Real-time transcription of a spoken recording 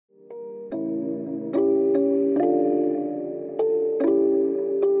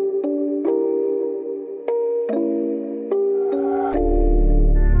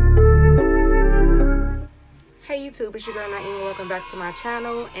YouTube, it's your girl Naima. Welcome back to my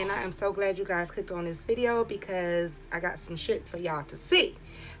channel, and I am so glad you guys clicked on this video because I got some shit for y'all to see.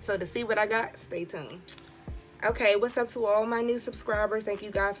 So to see what I got, stay tuned. Okay, what's up to all my new subscribers? Thank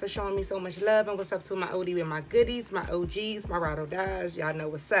you guys for showing me so much love. And what's up to my oldie and my goodies, my OGs, my ride or dies? Y'all know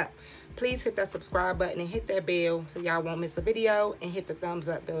what's up. Please hit that subscribe button and hit that bell so y'all won't miss a video, and hit the thumbs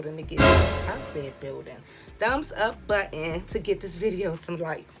up button to get thumbs up button to get this video some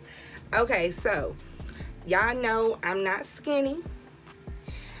likes. Okay, so y'all know I'm not skinny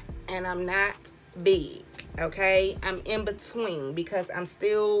and I'm not big. Okay, I'm in between because I'm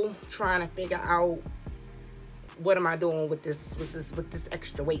still trying to figure out what am I doing with this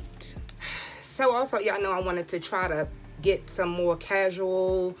extra weight. So also, y'all know I wanted to try to get some more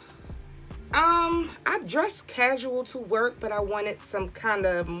casual. I dress casual to work, but I wanted some kind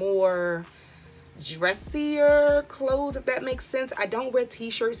of more dressier clothes, if that makes sense. I don't wear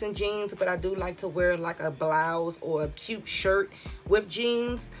t-shirts and jeans, but I do like to wear like a blouse or a cute shirt with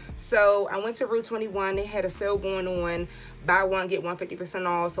jeans. So I went to RUE21. They had a sale going on, buy one get one 50%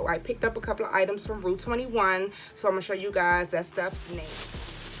 off. So I picked up a couple of items from RUE21, so I'm gonna show you guys that stuff now.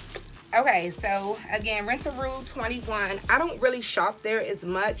 Okay, so again, rent to RUE21. I don't really shop there as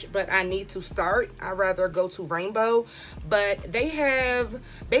much, but I need to start. I'd rather go to Rainbow, but they have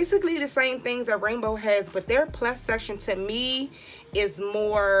basically the same things that Rainbow has, but their plus section to me is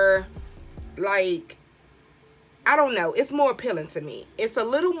more like, I don't know, it's more appealing to me. It's a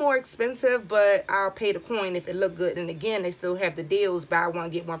little more expensive, but I'll pay the coin if it look good. And again, they still have the deals, buy one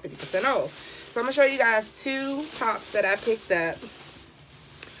get one 50% off. So I'm gonna show you guys two tops that I picked up.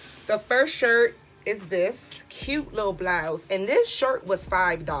 The first shirt is this cute little blouse, and this shirt was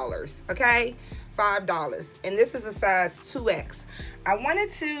 $5, okay? $5, and this is a size 2X. I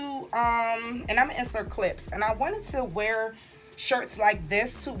wanted to, and I'm gonna insert clips, and I wanted to wear shirts like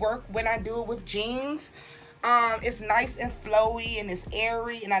this to work when I do it with jeans. It's nice and flowy, and it's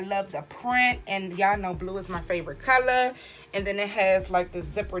airy, and I love the print, and y'all know blue is my favorite color. And then it has like the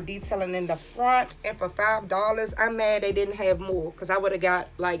zipper detailing in the front, and for $5, I'm mad they didn't have more, because I would have got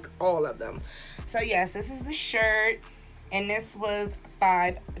like all of them. So yes, this is the shirt, and this was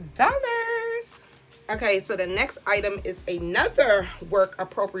 $5. Okay, so the next item is another work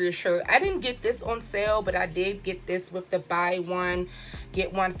appropriate shirt. I didn't get this on sale, but I did get this with the buy one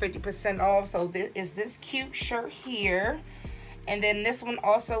get one 50% off. So this is this cute shirt here, and then this one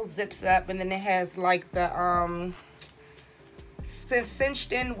also zips up, and then it has like the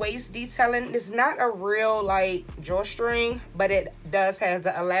cinched in waist detailing. It's not a real like drawstring, but it does have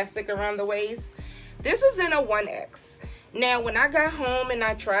the elastic around the waist. This is in a 1X. Now, when I got home and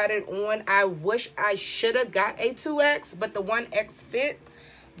I tried it on, I wish I should have got a 2X, but the 1X fit,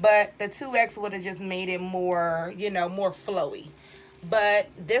 but the 2X would have just made it more, you know, more flowy. But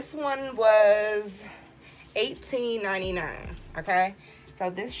this one was $18.99, okay? So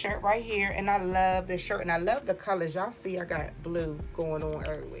this shirt right here, and I love this shirt, and I love the colors. Y'all see I got blue going on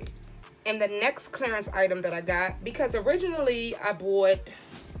everywhere. And the next clearance item that I got, because originally I bought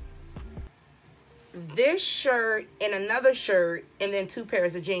this shirt and another shirt and then two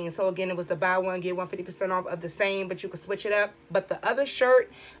pairs of jeans. So again, it was the buy one get one 50% off of the same, but you could switch it up. But the other shirt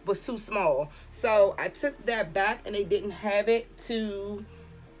was too small, so I took that back, and they didn't have it to,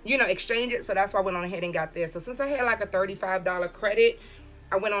 you know, exchange it. So that's why I went on ahead and got this. So since I had like a $35 credit,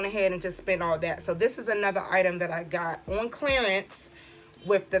 I went on ahead and just spent all that. So this is another item that I got on clearance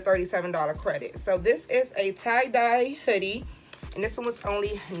with the $37 credit. So this is a tie-dye hoodie, and this one was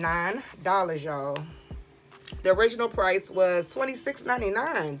only $9, y'all. The original price was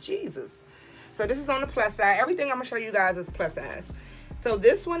 $26.99. Jesus. So this is on the plus side. Everything I'm gonna show you guys is plus size. So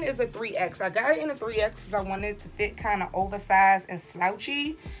this one is a 3X. I got it in a 3X because I wanted it to fit kind of oversized and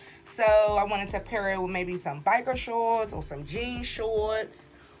slouchy. So I wanted to pair it with maybe some biker shorts or some jean shorts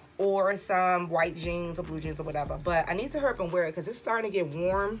or some white jeans or blue jeans or whatever. But I need to hurry up and wear it because it's starting to get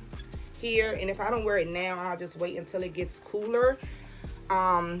warm here, and if I don't wear it now, I'll just wait until it gets cooler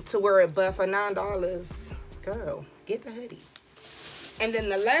to wear it. But for $9, girl, get the hoodie. And then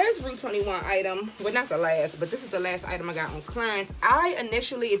the last RUE21 item, well, not the last, but this is the last item I got on clearance. I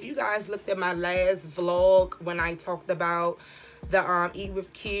initially, if you guys looked at my last vlog when I talked about the Eat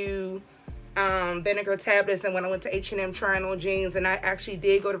with Q vinegar tablets, and when I went to H&M trying on jeans, and I actually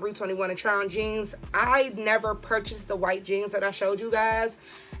did go to RUE21 and try on jeans, I never purchased the white jeans that I showed you guys.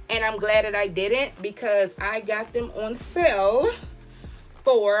 And I'm glad that I didn't, because I got them on sale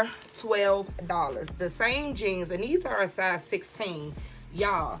for $12. The same jeans, and these are a size 16.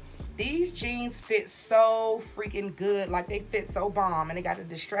 Y'all, these jeans fit so freaking good. Like, they fit so bomb. And they got the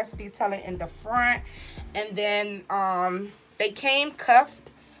distress detailing in the front. And then they came cuffed,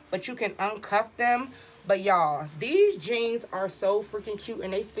 but you can uncuff them. But y'all, these jeans are so freaking cute,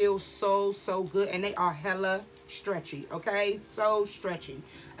 and they feel so good, and they are hella stretchy. Okay, so stretchy.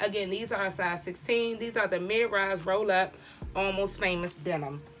 Again, these are a size 16. These are the mid-rise roll-up Almost Famous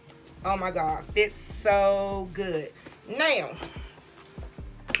denim. Oh my god, fits so good. Now,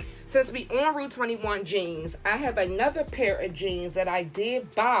 since we on RUE21 jeans, I have another pair of jeans that I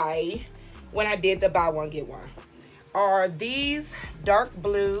did buy when I did the buy one get one. Are these dark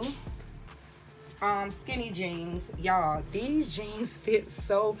blue skinny jeans. Y'all, these jeans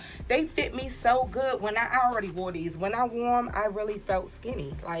they fit me so good. When I already wore these, when I wore them, I really felt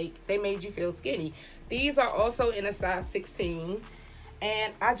skinny. Like, they made you feel skinny. These are also in a size 16,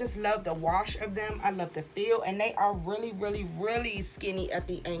 and I just love the wash of them. I love the feel, and they are really skinny at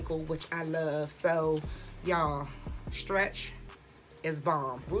the ankle, which I love. So y'all, stretch is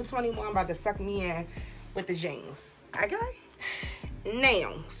bomb. RUE21 about to suck me in with the jeans. Okay,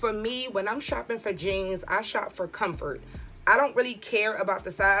 now for me, when I'm shopping for jeans, I shop for comfort. I don't really care about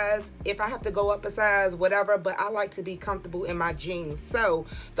the size. If I have to go up a size, whatever, but I like to be comfortable in my jeans. So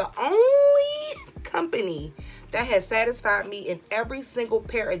the only company that has satisfied me in every single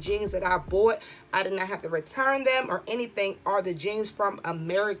pair of jeans that I bought, I did not have to return them or anything, are the jeans from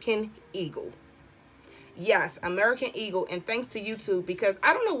American Eagle. Yes, American Eagle, and thanks to YouTube, because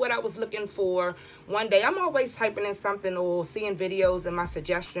I don't know what I was looking for one day. I'm always typing in something or seeing videos and my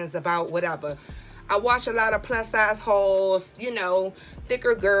suggestions about whatever. I watch a lot of plus size hauls, you know,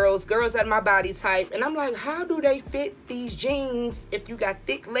 thicker girls at my body type, and I'm like, how do they fit these jeans if you got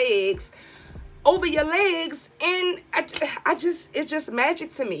thick legs over your legs? And it's just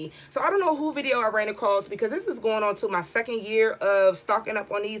magic to me. So I don't know who video I ran across, because this is going on to my second year of stocking up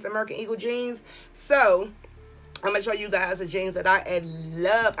on these American Eagle jeans. So I'm gonna show you guys the jeans that I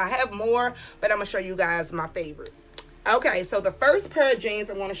love. I have more, but I'm gonna show you guys my favorites. Okay, so the first pair of jeans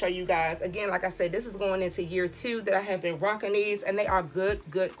I want to show you guys, again, like I said, this is going into year 2 that I have been rocking these, and they are good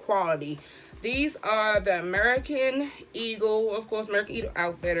quality. These are the American Eagle, of course, American Eagle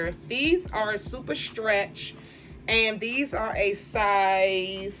Outfitter. These are super stretch, and these are a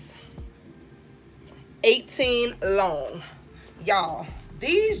size 18 long. Y'all,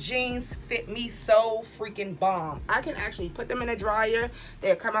 these jeans fit me so freaking bomb. I can actually put them in a dryer.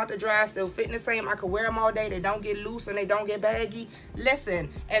 They'll come out the dryer, still fitting the same. I can wear them all day. They don't get loose and they don't get baggy.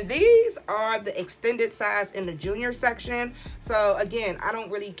 Listen, and these are the extended size in the junior section. So again, I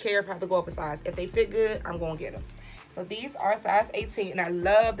don't really care if I have to go up a size. If they fit good, I'm gonna get them. So these are size 18, and I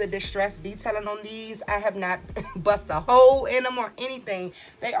love the distressed detailing on these. I have not bust a hole in them or anything.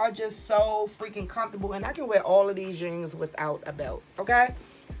 They are just so freaking comfortable, and I can wear all of these jeans without a belt, okay?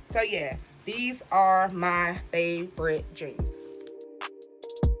 So yeah, these are my favorite jeans.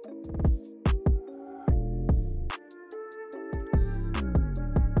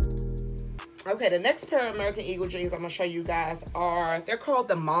 Okay, the next pair of American Eagle jeans I'm going to show you guys they're called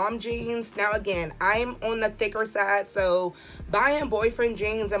the mom jeans. Now again, I'm on the thicker side, so buying boyfriend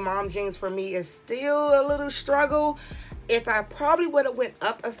jeans and mom jeans for me is still a little struggle. If I probably would have went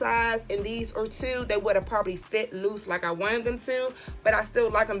up a size in these or 2, they would have probably fit loose like I wanted them to, but I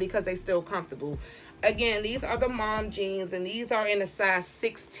still like them because they still comfortable. Again, these are the mom jeans, and these are in a size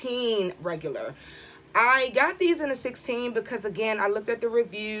 16 regular. I got these in a 16 because, again, I looked at the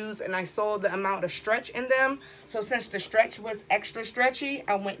reviews and I saw the amount of stretch in them. So since the stretch was extra stretchy,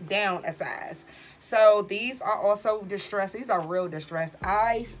 I went down a size. So these are also distressed. These are real distressed.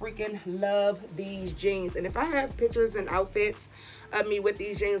 I freaking love these jeans. And if I have pictures and outfits of me with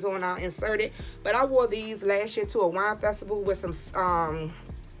these jeans on, I'll insert it. But I wore these last year to a wine festival with some slide-on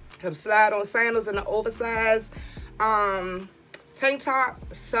sandals and an oversized tank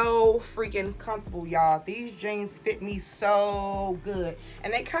top. So freaking comfortable, y'all. These jeans fit me so good,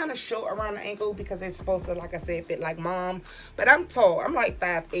 and they kind of short around the ankle because they're supposed to, like I said, fit like mom, but I'm tall. I'm like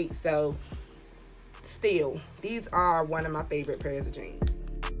 5'8", so still, these are one of my favorite pairs of jeans.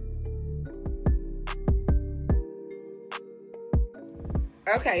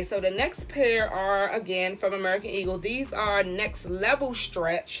 Okay, so the next pair are, again, from American Eagle. These are next level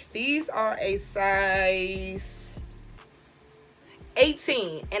stretch. These are a size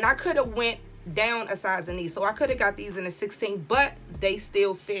 18, and I could have went down a size in these, so I could have got these in a 16, but they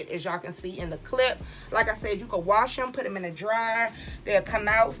still fit, as y'all can see in the clip. Like I said, you could wash them, put them in the dryer, they'll come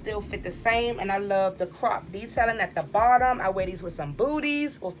out, still fit the same. And I love the crop detailing at the bottom. I wear these with some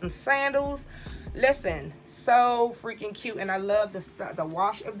booties or some sandals. Listen, so freaking cute, and I love the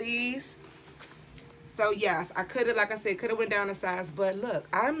wash of these. So yes, I could have, like I said, could have went down a size, but look,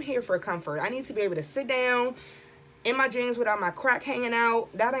 I'm here for comfort. I need to be able to sit down in my jeans without my crack hanging out.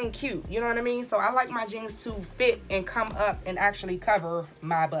 That ain't cute, you know what I mean? So I like my jeans to fit and come up and actually cover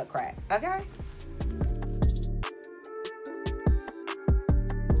my butt crack, okay?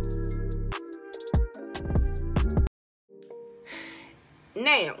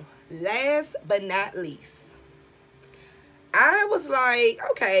 Now, last but not least, I was like,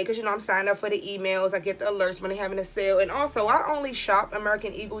 okay, because, you know, I'm signed up for the emails. I get the alerts when they're having a sale. And also, I only shop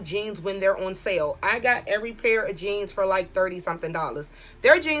American Eagle jeans when they're on sale. I got every pair of jeans for like $30-something.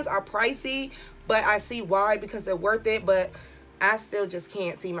 Their jeans are pricey, but I see why, because they're worth it. But I still just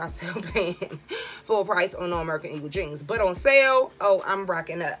can't see myself paying full price on no American Eagle jeans. But on sale, oh, I'm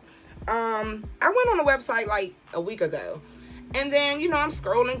rocking up. I went on the website like a week ago. And then, you know, I'm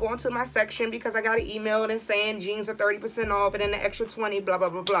scrolling, going to my section because I got an email and saying jeans are 30% off and then an extra 20, blah, blah,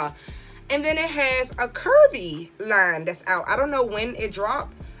 blah, blah. And then it has a curvy line that's out. I don't know when it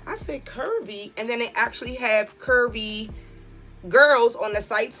dropped. I said curvy. And then they actually have curvy girls on the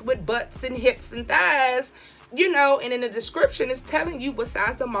sites with butts and hips and thighs, you know, and in the description it's telling you what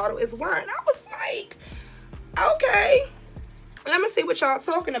size the model is wearing. I was like, okay. Let me see what y'all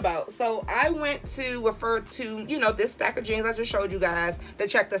talking about. So I went to refer to, you know, this stack of jeans I just showed you guys to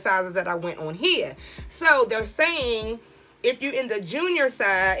check the sizes that I went on here. So they're saying if you're in the junior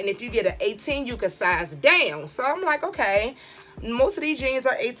side and if you get an 18, you can size down. So I'm like, okay, most of these jeans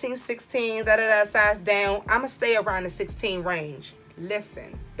are 18, 16, size down. I'm going to stay around the 16 range.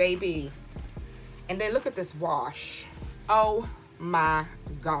 Listen, baby. And then look at this wash. Oh my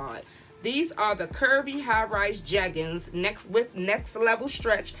God. These are the curvy high-rise jeggings next level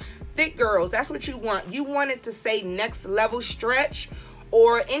stretch. Thick girls, that's what you want. You want it to say next level stretch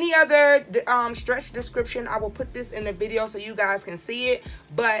or any other stretch description. I will put this in the video so you guys can see it.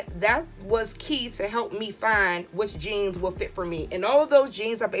 But that was key to help me find which jeans will fit for me. And all of those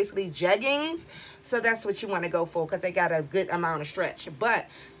jeans are basically jeggings. So that's what you want to go for because they got a good amount of stretch. But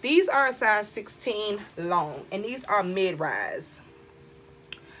these are a size 16 long. And these are mid-rise.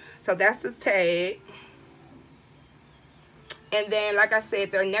 So that's the tag. And then, like I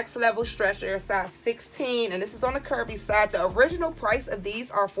said, their next level stretch, they're size 16. And this is on the curvy side. The original price of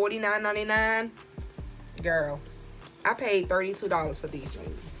these are $49.99. Girl, I paid $32 for these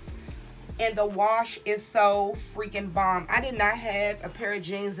jeans. And the wash is so freaking bomb. I did not have a pair of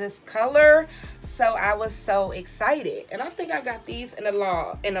jeans this color. So I was so excited. And I think I got these in a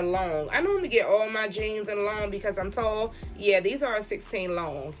long. I normally get all my jeans in a long because I'm tall. Yeah, these are a 16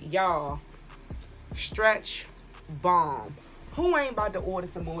 long. Y'all, stretch bomb. Who ain't about to order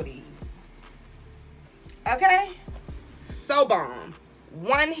some more of these? Okay? So bomb.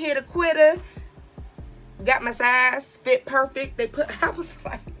 One hit a quitter. Got my size. Fit perfect. I was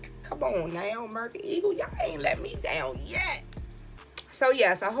like, come on now, American Eagle. Y'all ain't let me down yet. So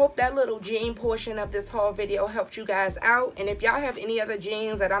yes, I hope that little jean portion of this haul video helped you guys out. And if y'all have any other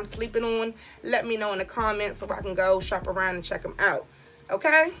jeans that I'm sleeping on, let me know in the comments so I can go shop around and check them out.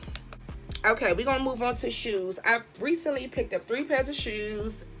 Okay? Okay, we're going to move on to shoes. I recently picked up 3 pairs of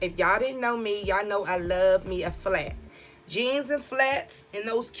shoes. If y'all didn't know me, y'all know I love me a flat. Jeans and flats and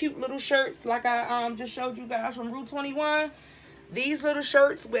those cute little shirts like I just showed you guys from RUE21. These little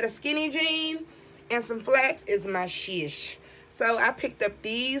shirts with a skinny jean and some flats is my shish. So I picked up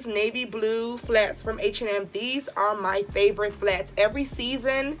these navy blue flats from H&M. These are my favorite flats. Every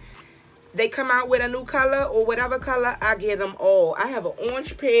season they come out with a new color or whatever color, I get them all. I have an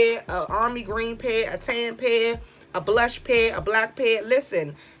orange pair, an army green pair, a tan pair, a blush pair, a black pair.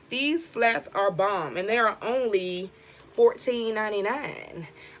 Listen, these flats are bomb and they are only $14.99.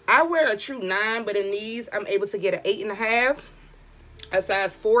 I wear a true 9, but in these I'm able to get an 8.5, a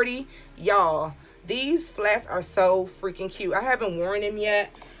size 40. Y'all, these flats are so freaking cute. I haven't worn them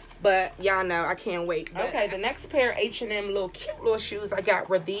yet, but y'all know I can't wait. Okay, the next pair of H&M little cute little shoes I got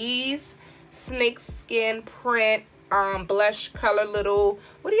were these snake skin print blush color little,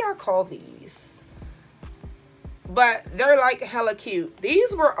 what do y'all call these? But they're like hella cute.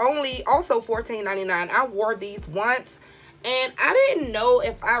 These were only also $14.99. I wore these once and I didn't know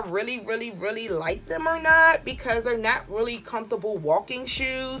if I really like them or not because they're not really comfortable walking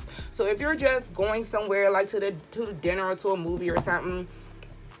shoes. So if you're just going somewhere like to the dinner or to a movie or something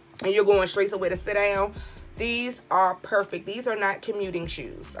and you're going straight somewhere to sit down, these are perfect. These are not commuting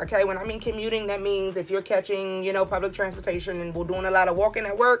shoes. Okay, when I mean commuting, that means if you're catching, you know, public transportation and we're doing a lot of walking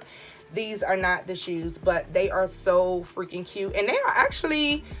at work, these are not the shoes, but they are so freaking cute. And they are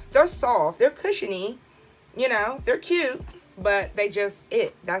actually, they're soft, they're cushiony, you know, they're cute, but they just,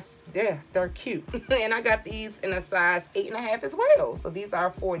 they're cute. And I got these in a size 8.5 as well. So these are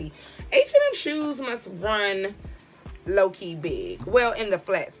 40. H&M shoes must run low-key big. Well, in the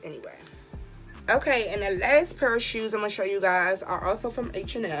flats anyway. Okay, and the last pair of shoes I'm going to show you guys are also from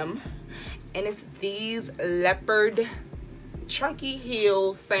H&M. And it's these leopard chunky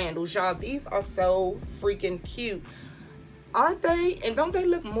heel sandals. Y'all, these are so freaking cute. aren't they? And don't they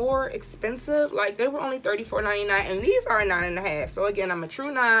look more expensive? Like, they were only $34.99, and these are a 9.5. So again, I'm a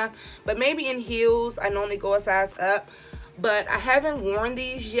true 9, but maybe in heels I normally go a size up. But I haven't worn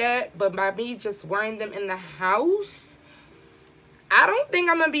these yet, but by me just wearing them in the house, I don't think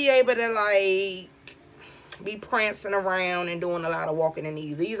I'm gonna be able to like be prancing around and doing a lot of walking in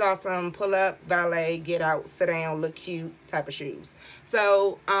these. These are some pull up, valet, get out, sit down, look cute type of shoes.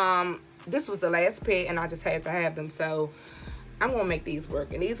 So this was the last pair and I just had to have them, so I'm gonna make these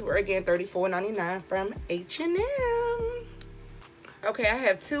work. And these were again $34.99 from H&M. Okay, I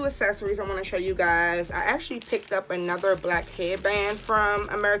have 2 accessories I want to show you guys. I actually picked up another black headband from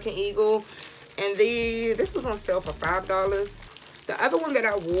American Eagle, and this was on sale for $5. The other one that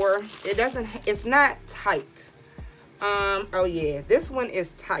I wore, it's not tight. Oh yeah, this one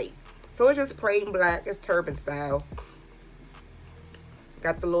is tight. So it's just plain black, it's turban style.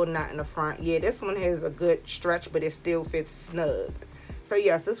 Got the little knot in the front. Yeah, this one has a good stretch, but it still fits snug. So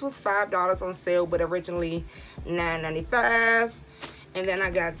yes, this was $5 on sale, but originally $9.95. And then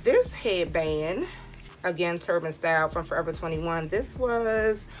I got this headband, again turban style, from Forever 21. This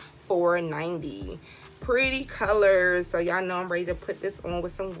was $4.90. Pretty colors, so y'all know I'm ready to put this on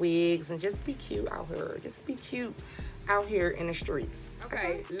with some wigs and just be cute out here. Just be cute out here in the streets.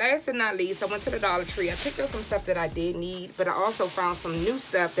 Okay, last but not least, I went to the Dollar Tree. I picked up some stuff that I did need, but I also found some new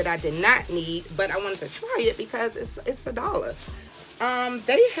stuff that I did not need, but I wanted to try it because it's $1.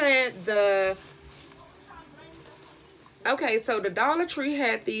 They had the... Okay, so the Dollar Tree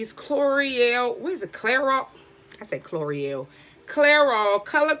had these L'Oreal, what is it, Clairol? I said L'Oreal. Clairol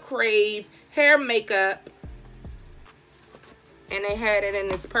Color Crave hair makeup. And they had it in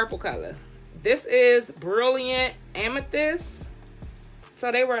this purple color. This is Brilliant Amethyst.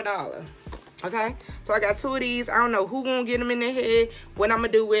 So they were $1. Okay, so I got 2 of these. I don't know who gonna get them in their head, what I'm gonna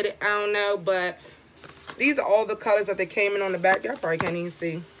do with it, I don't know. But these are all the colors that they came in on the back. Y'all probably can't even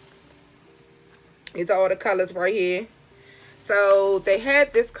see. These are all the colors right here. So they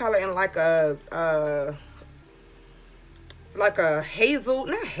had this color in like a hazel,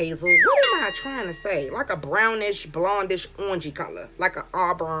 not hazel, what am I trying to say? Like a brownish, blondish, orangey color. Like a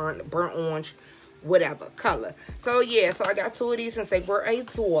auburn, burnt orange, whatever color. So yeah, so I got 2 of these since they were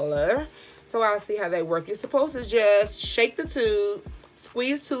 $1. So I'll see how they work. You're supposed to just shake the tube,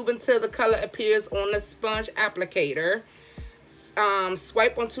 squeeze tube until the color appears on the sponge applicator.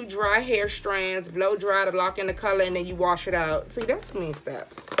 Swipe onto dry hair strands, blow dry to lock in the color, and then you wash it out. See, that's many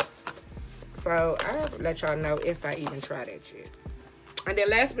steps. So I'll let y'all know if I even try that yet. And then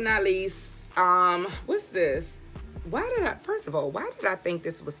last but not least, what's this? First of all, why did I think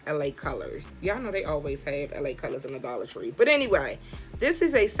this was LA Colors? Y'all know they always have LA Colors in the Dollar Tree. But anyway, this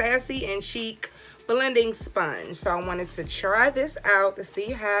is a sassy and chic blending sponge. So I wanted to try this out to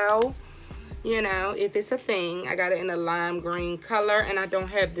see how, you know, if it's a thing. I got it in a lime green color and I don't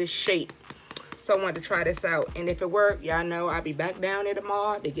have this shape. So I wanted to try this out. And if it worked, y'all know I'll be back down there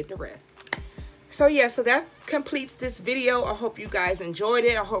tomorrow to get the rest. So yeah, so that completes this video. I hope you guys enjoyed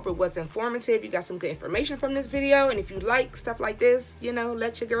it. I hope it was informative. You got some good information from this video. And if you like stuff like this, you know,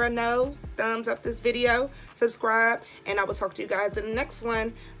 let your girl know. Thumbs up this video, subscribe, and I will talk to you guys in the next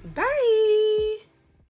one. Bye.